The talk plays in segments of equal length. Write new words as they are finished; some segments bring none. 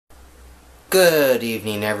Good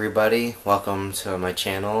evening, everybody. Welcome to my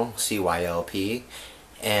channel, CYLP,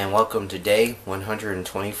 and welcome to day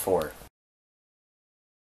 124.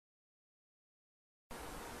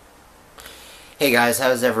 Hey guys,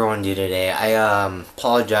 how's everyone do today? I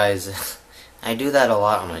apologize. I do that a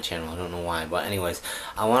lot on my channel. I don't know why, but anyways,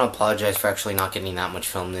 I want to apologize for actually not getting that much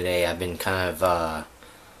film today. I've been kind of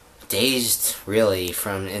dazed, really,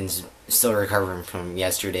 and still recovering from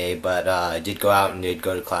yesterday, but I did go out and did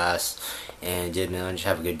go to class and did manage to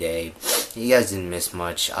have a good day. You guys didn't miss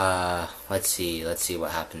much. Let's see what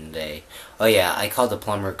happened today. Oh yeah, I called the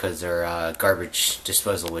plumber because their garbage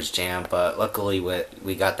disposal was jammed, but luckily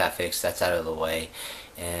we got that fixed. That's out of the way,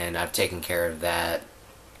 and I've taken care of that.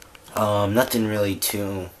 Nothing really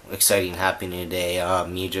too exciting happening today.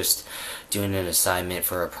 Me just doing an assignment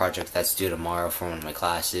for a project that's due tomorrow for one of my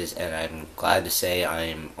classes, and I'm glad to say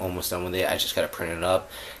I'm almost done with it. I just gotta print it up,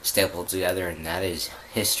 staple it together, and that is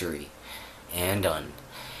history. And done.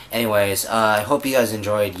 Anyways, I hope you guys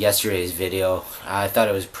enjoyed yesterday's video. I thought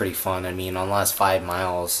it was pretty fun. I mean, on the last 5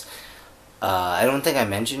 miles, I don't think I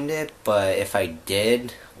mentioned it, but if I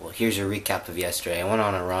did, well, here's a recap of yesterday. I went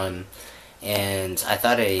on a run, and I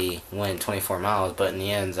thought I went 24 miles, but in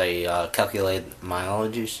the end, I calculated the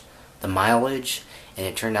mileage, and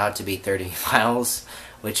it turned out to be 30 miles,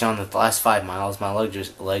 which on the last 5 miles, my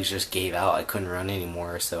legs just gave out. I couldn't run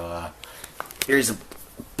anymore, so here's a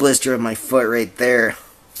blister of my foot right there,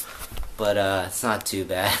 but it's not too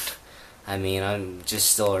bad. I mean, I'm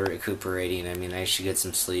just still recuperating. I mean, I should get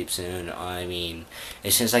some sleep soon. I mean,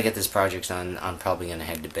 as soon as I get this project done, I'm probably gonna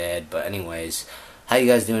head to bed. But anyways, how you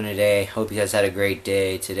guys doing today? Hope you guys had a great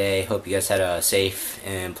day today. Hope you guys had a safe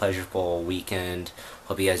and pleasurable weekend.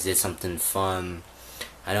 Hope you guys did something fun.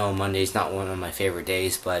 I know Monday's not one of my favorite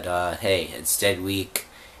days, but hey, it's dead week,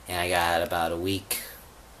 and I got about a week.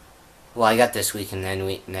 Well, I got this week and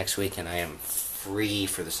then next week, and I am free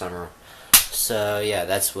for the summer. So yeah,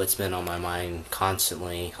 that's what's been on my mind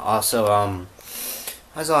constantly. Also, I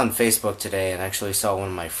was on Facebook today and actually saw one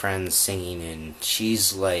of my friends singing, and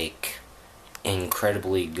she's like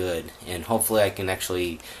incredibly good. And hopefully, I can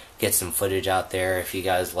actually get some footage out there if you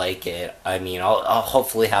guys like it. I mean, I'll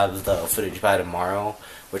hopefully have the footage by tomorrow,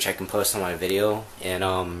 which I can post on my video.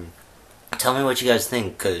 And tell me what you guys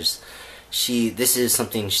think, because this is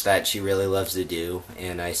something that she really loves to do,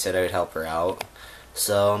 and I said I would help her out.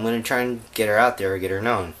 So I'm going to try and get her out there, get her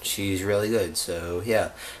known. She's really good, so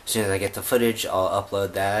yeah. As soon as I get the footage, I'll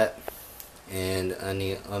upload that. And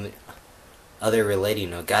any other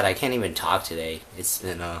relating note. God, I can't even talk today. It's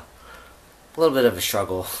been a little bit of a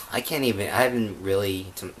struggle. I haven't really,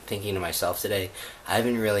 thinking to myself today, I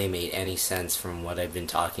haven't really made any sense from what I've been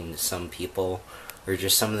talking to some people, or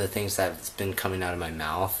just some of the things that's been coming out of my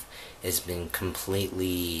mouth. Has been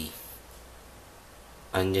completely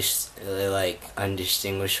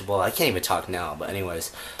undistinguishable. I can't even talk now, but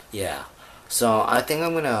anyways, yeah. So I think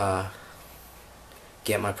I'm gonna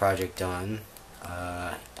get my project done.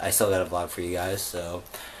 I still got a vlog for you guys, so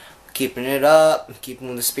keeping it up, keeping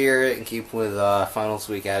with the spirit, and keeping with finals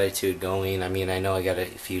week attitude going. I mean, I know I got a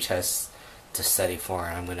few tests to study for,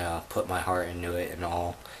 and I'm gonna put my heart into it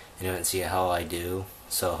and see how I do.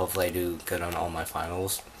 So hopefully I do good on all my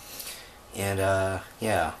finals. And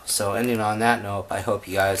yeah, so ending on that note, I hope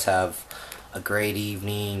you guys have a great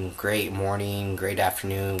evening, great morning, great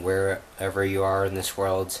afternoon, wherever you are in this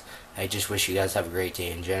world. I just wish you guys have a great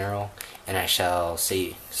day in general, and I shall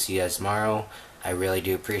see you guys tomorrow. I really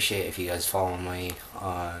do appreciate if you guys follow me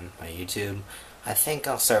on my YouTube. I think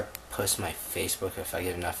I'll start posting my Facebook if I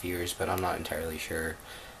get enough viewers, but I'm not entirely sure.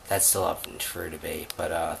 That's still up for debate.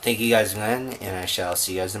 But thank you guys again, and I shall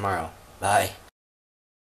see you guys tomorrow. Bye.